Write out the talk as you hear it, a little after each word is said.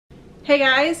Hey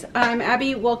guys, I'm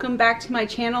Abby. Welcome back to my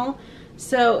channel.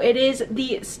 So it is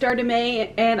the start of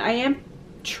May and I am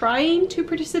trying to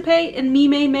participate in Me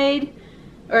Made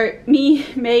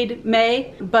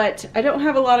May, but I don't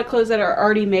have a lot of clothes that are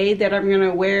already made that I'm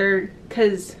gonna wear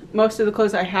because most of the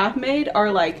clothes I have made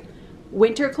are like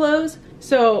winter clothes.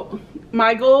 So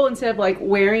my goal, instead of like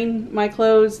wearing my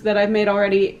clothes that I've made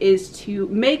already, is to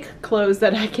make clothes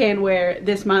that I can wear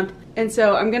this month. And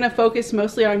so I'm gonna focus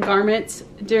mostly on garments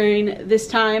during this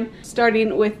time,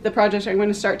 starting with the project I'm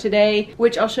gonna start today,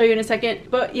 which I'll show you in a second.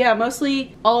 But yeah,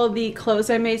 mostly all of the clothes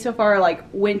I made so far are like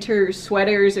winter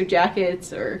sweaters or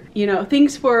jackets or, you know,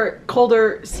 things for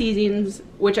colder seasons,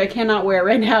 which I cannot wear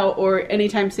right now or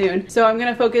anytime soon. So I'm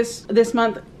gonna focus this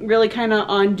month really kind of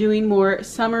on doing more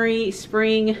summery,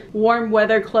 spring, warm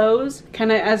weather clothes,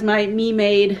 kind of as my Me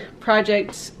Made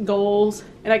project goals.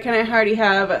 And I kind of already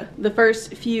have the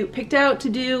first few picked out to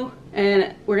do,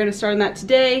 and we're gonna start on that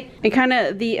today. And kind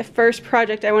of the first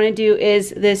project I want to do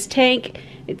is this tank.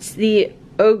 It's the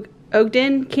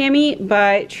Ogden Cami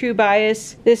by True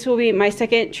Bias. This will be my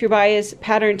second True Bias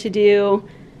pattern to do,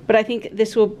 but I think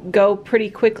this will go pretty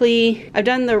quickly. I've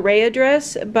done the Rhea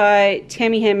dress by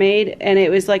Tammy Handmade, and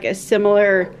it was like a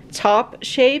similar top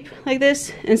shape like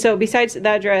this. And so besides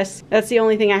that dress, that's the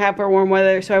only thing I have for warm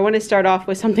weather. So I want to start off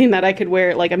with something that I could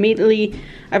wear like immediately.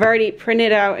 I've already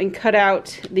printed out and cut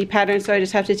out the pattern, so I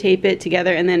just have to tape it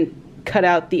together and then cut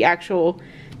out the actual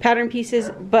pattern pieces.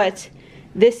 But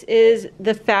this is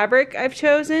the fabric I've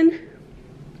chosen.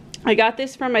 I got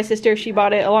this from my sister. She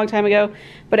bought it a long time ago,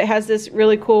 but it has this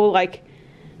really cool like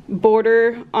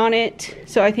border on it.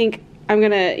 So I think I'm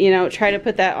gonna, you know, try to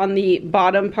put that on the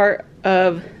bottom part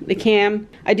of the cam.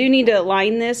 I do need to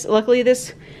line this. Luckily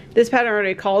this pattern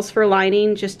already calls for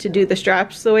lining just to do the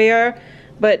straps the way they are,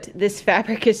 but this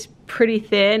fabric is pretty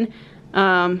thin.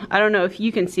 I don't know if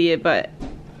you can see it, but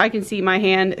I can see my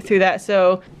hand through that.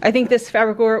 So I think this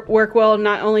fabric will work well,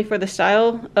 not only for the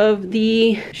style of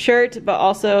the shirt, but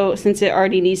also since it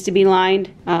already needs to be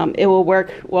lined, it will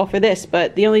work well for this.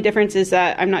 But the only difference is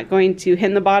that I'm not going to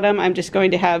hem the bottom. I'm just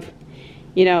going to have,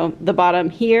 you know, the bottom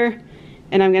here,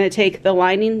 and I'm going to take the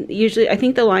lining. Usually I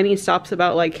think the lining stops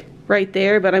about like right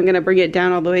there, but I'm going to bring it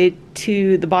down all the way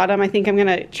to the bottom. I think I'm going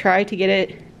to try to get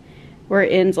it where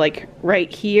it ends like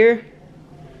right here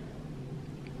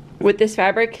with this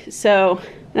fabric. So,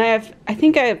 and I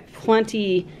think I have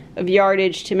plenty of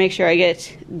yardage to make sure I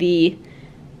get the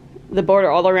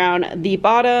border all around the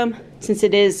bottom, since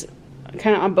it is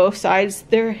kind of on both sides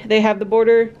there. They have the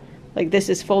border, like this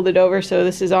is folded over, so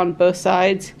this is on both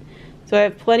sides. So I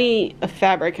have plenty of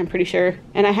fabric, I'm pretty sure.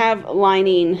 And I have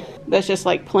lining that's just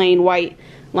like plain white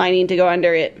lining to go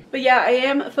under it. But yeah, I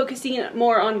am focusing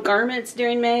more on garments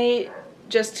during May,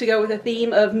 just to go with the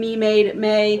theme of Me Made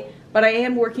May. But I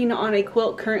am working on a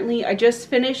quilt currently. I just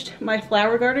finished my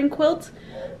flower garden quilt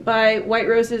by White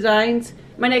Rose Designs.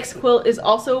 My next quilt is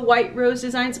also White Rose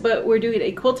Designs, but we're doing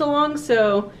a quilt along,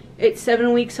 so it's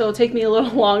 7 weeks, so it'll take me a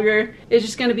little longer. It's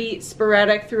just gonna be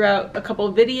sporadic throughout a couple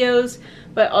of videos,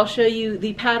 but I'll show you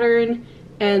the pattern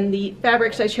and the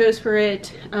fabrics I chose for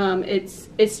it.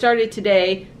 It started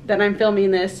today that I'm filming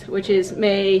this, which is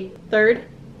May 3rd.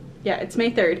 Yeah, it's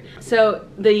May 3rd. So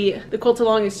the quilt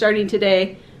along is starting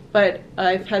today, but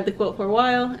I've had the quilt for a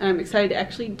while and I'm excited to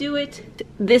actually do it.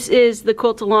 This is the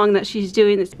quilt along that she's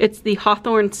doing. It's the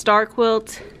Hawthorne Star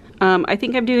quilt. I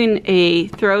think I'm doing a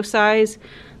throw size.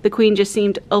 The queen just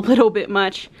seemed a little bit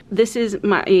much. This is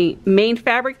my main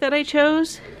fabric that I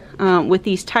chose with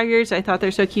these tigers. I thought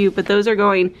they're so cute, but those are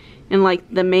going in like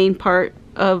the main part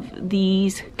of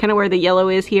these, kind of where the yellow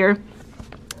is here.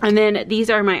 And then these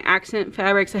are my accent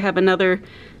fabrics. I have another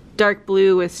dark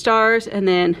blue with stars, and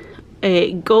then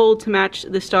a gold to match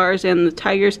the stars and the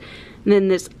tigers, and then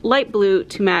this light blue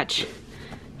to match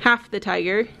half the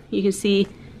tiger, you can see.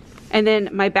 And then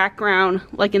my background,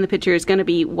 like in the picture, is gonna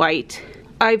be white.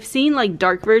 I've seen like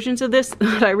dark versions of this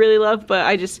that I really love, but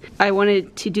I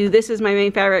wanted to do this as my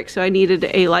main fabric, so I needed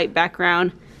a light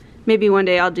background. Maybe one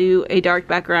day I'll do a dark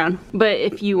background. But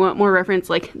if you want more reference,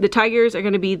 like the tigers are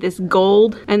gonna be this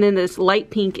gold, and then this light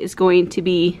pink is going to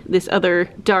be this other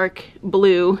dark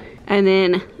blue, and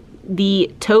then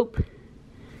the taupe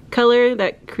color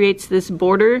that creates this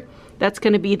border, that's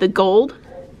going to be the gold,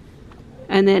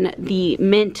 and then the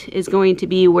mint is going to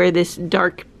be where this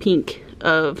dark pink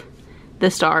of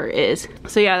the star is.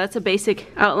 So yeah, that's a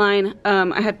basic outline.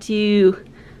 I have to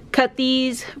cut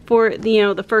these for the, you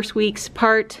know, the first week's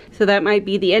part. So that might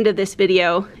be the end of this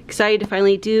video. Excited to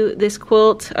finally do this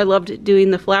quilt. I loved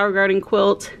doing the flower garden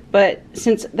quilt, but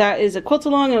since that is a quilt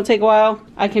along, it'll take a while,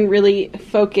 I can really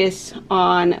focus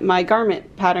on my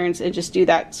garment patterns and just do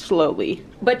that slowly.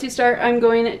 But to start, I'm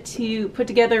going to put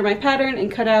together my pattern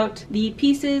and cut out the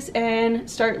pieces and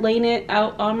start laying it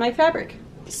out on my fabric.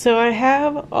 So I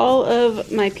have all of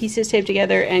my pieces taped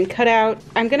together and cut out.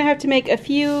 I'm gonna have to make a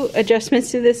few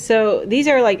adjustments to this. So these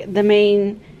are like the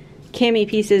main cami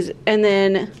pieces, and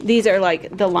then these are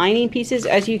like the lining pieces.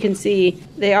 As you can see,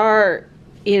 they are,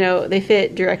 you know, they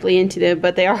fit directly into them,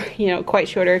 but they are, you know, quite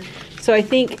shorter. So I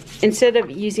think instead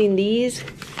of using these,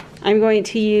 I'm going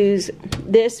to use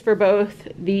this for both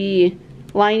the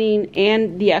lining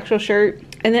and the actual shirt.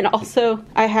 And then also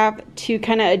I have to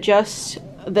kind of adjust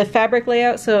the fabric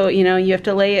layout, so you know, you have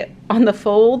to lay it on the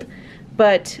fold,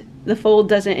 but the fold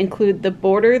doesn't include the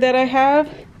border that I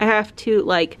have. I have to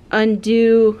like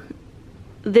undo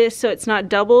this so it's not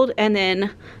doubled and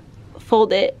then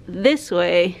fold it this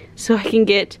way so I can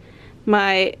get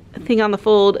my thing on the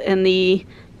fold and the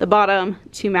bottom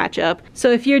to match up.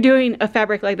 So if you're doing a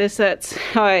fabric like this, that's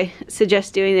how I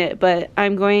suggest doing it. But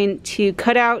I'm going to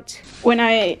cut out, when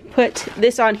I put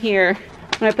this on here,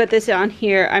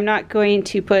 I'm not going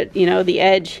to put, you know, the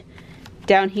edge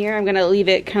down here. I'm gonna leave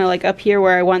it kind of like up here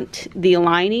where I want the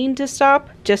lining to stop,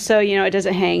 just so, you know, it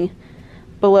doesn't hang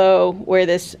below where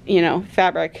this, you know,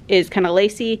 fabric is kind of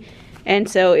lacy, and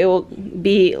so it will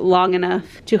be long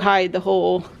enough to hide the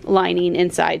whole lining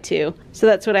inside too. So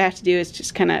that's what I have to do, is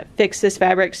just kind of fix this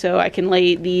fabric so I can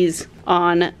lay these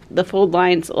on the fold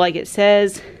lines like it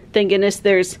says. Thank goodness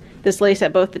there's this lace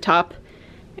at both the top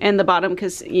and the bottom,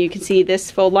 because you can see this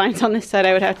fold lines on this side.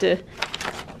 I would have to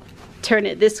turn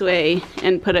it this way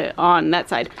and put it on that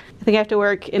side. I think I have to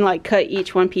work and like cut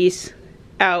each one piece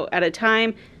out at a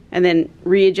time and then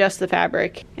readjust the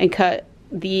fabric and cut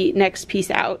the next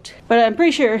piece out. But I'm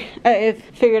pretty sure I've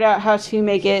figured out how to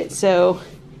make it so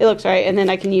it looks right, and then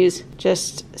I can use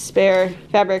just spare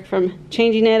fabric from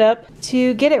changing it up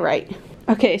to get it right.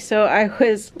 Okay, so I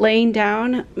was laying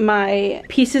down my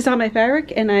pieces on my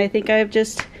fabric, and I think I've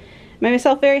just made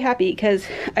myself very happy because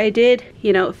I did,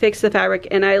 you know, fix the fabric,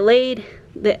 and I laid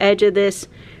the edge of this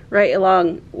right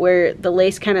along where the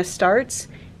lace kind of starts,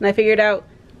 and I figured out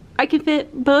I can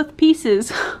fit both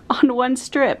pieces on one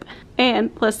strip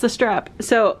and plus the strap.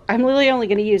 So I'm literally only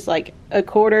going to use like a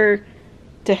quarter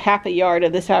to half a yard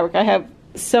of this fabric. I have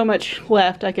so much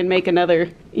left I can make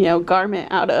another, you know,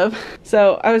 garment out of.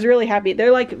 So I was really happy.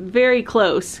 They're like very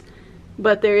close,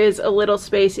 but there is a little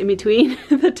space in between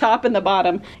the top and the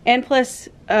bottom. And plus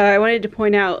I wanted to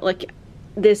point out, like,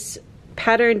 this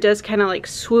pattern does kind of like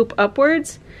swoop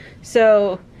upwards.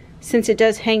 So since it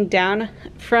does hang down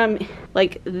from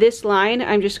like this line,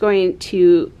 I'm just going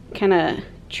to kind of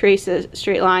trace a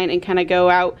straight line and kind of go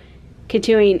out,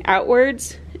 continuing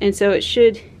outwards. And so it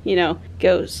should, you know,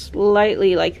 go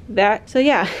slightly like that. So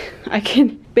yeah, I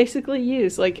can basically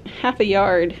use like half a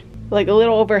yard, like a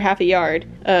little over half a yard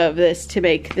of this to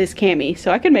make this cami.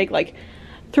 So I could make like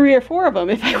 3 or 4 of them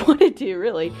if I wanted to,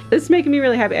 really. This is making me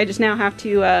really happy. I just now have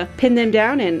to pin them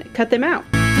down and cut them out.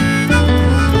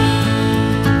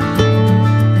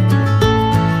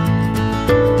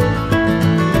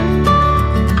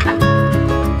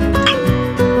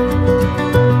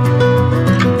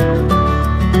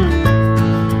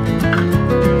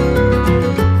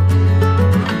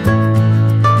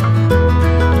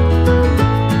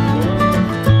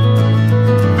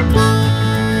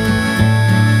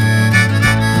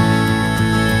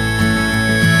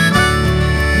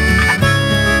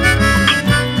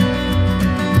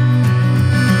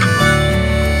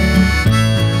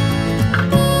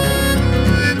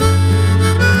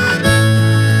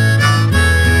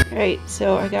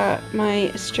 So I got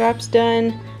my straps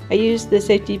done. I used the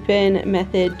safety pin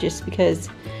method just because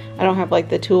I don't have like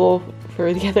the tool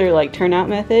for the other like turnout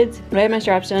methods. But I have my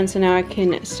straps done, so now I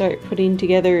can start putting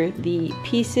together the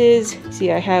pieces.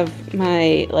 See, I have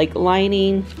my like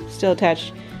lining still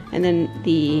attached, and then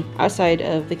the outside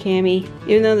of the cami.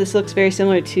 Even though this looks very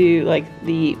similar to like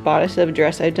the bodice of a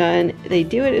dress I've done, they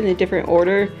do it in a different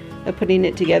order of putting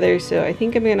it together. So I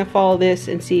think I'm gonna follow this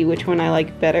and see which one I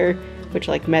like better, which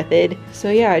like method. So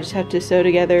yeah, I just have to sew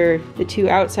together the 2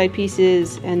 outside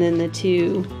pieces and then the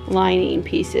 2 lining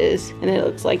pieces, and it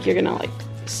looks like you're gonna like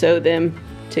sew them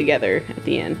together at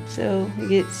the end. So I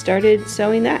get started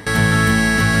sewing that.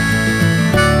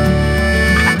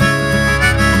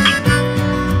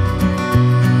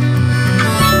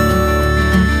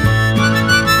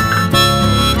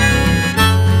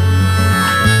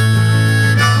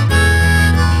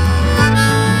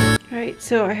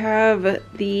 So I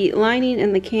the lining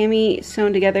and the cami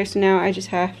sewn together, so now I just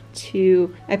have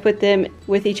to, I put them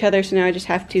with each other, so now I just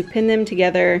have to pin them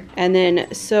together and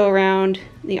then sew around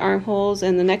the armholes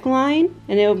and the neckline,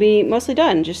 and it'll be mostly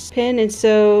done. Just pin and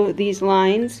sew these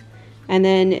lines and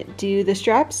then do the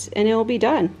straps and it'll be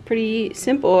done. Pretty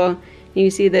simple. You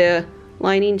can see the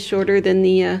lining shorter than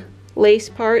the lace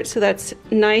part, so that's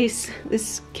nice.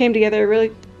 This came together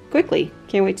really quickly.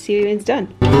 Can't wait to see when it's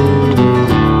done.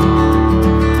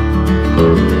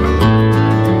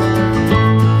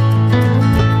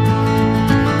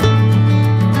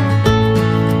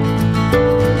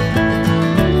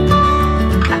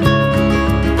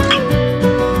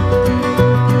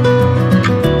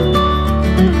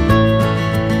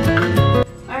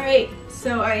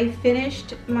 So I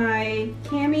finished my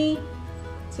cami,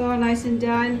 it's all nice and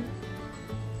done,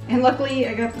 and luckily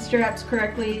I got the straps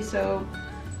correctly so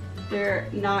they're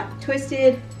not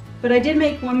twisted, but I did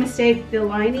make one mistake, the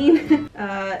lining.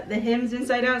 The hem's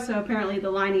inside out, so apparently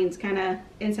the lining's kind of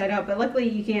inside out, but luckily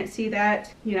you can't see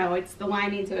that, you know, it's the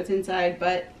lining so it's inside.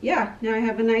 But yeah, now I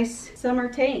have a nice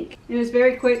summer tank. It was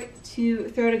very quick to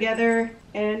throw together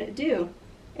and do,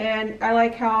 and I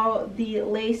like how the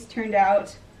lace turned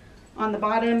out on the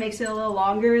bottom, makes it a little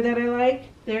longer that I like.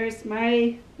 There's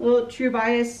my little True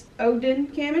Bias Ogden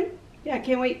cami. Yeah, I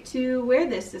can't wait to wear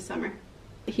this summer.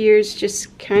 Here's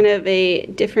just kind of a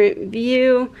different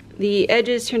view. The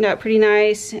edges turned out pretty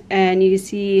nice, and you can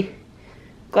see,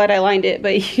 glad I lined it,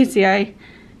 but you can see I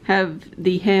have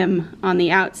the hem on the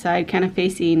outside kind of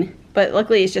facing, but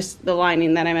luckily it's just the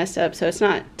lining that I messed up, so it's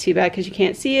not too bad because you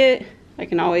can't see it. I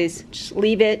can always just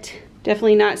leave it.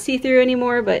 Definitely not see-through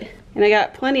anymore, but and I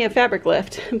got plenty of fabric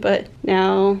left, but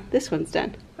now this one's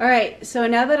done. Alright, so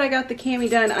now that I got the cami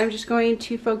done, I'm just going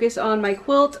to focus on my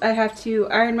quilt. I have to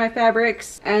iron my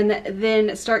fabrics and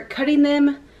then start cutting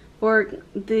them for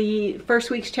the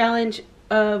first week's challenge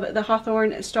of the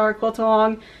Hawthorne Star Quilt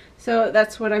Along. So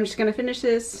that's what I'm just gonna finish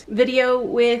this video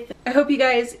with. I hope you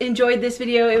guys enjoyed this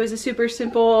video. It was a super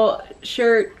simple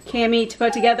shirt cami to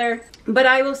put together. But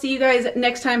I will see you guys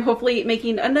next time, hopefully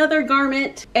making another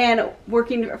garment and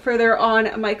working further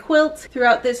on my quilt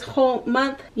throughout this whole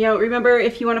month. You know, remember,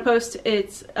 if you want to post,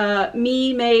 it's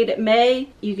me made May.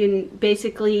 You can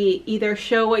basically either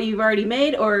show what you've already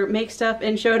made or make stuff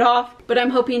and show it off. But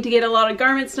I'm hoping to get a lot of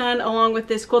garments done along with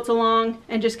this quilt along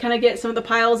and just kind of get some of the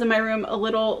piles in my room a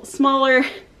little smaller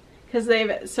because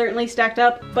they've certainly stacked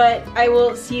up. But I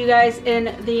will see you guys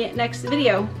in the next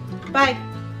video. Bye.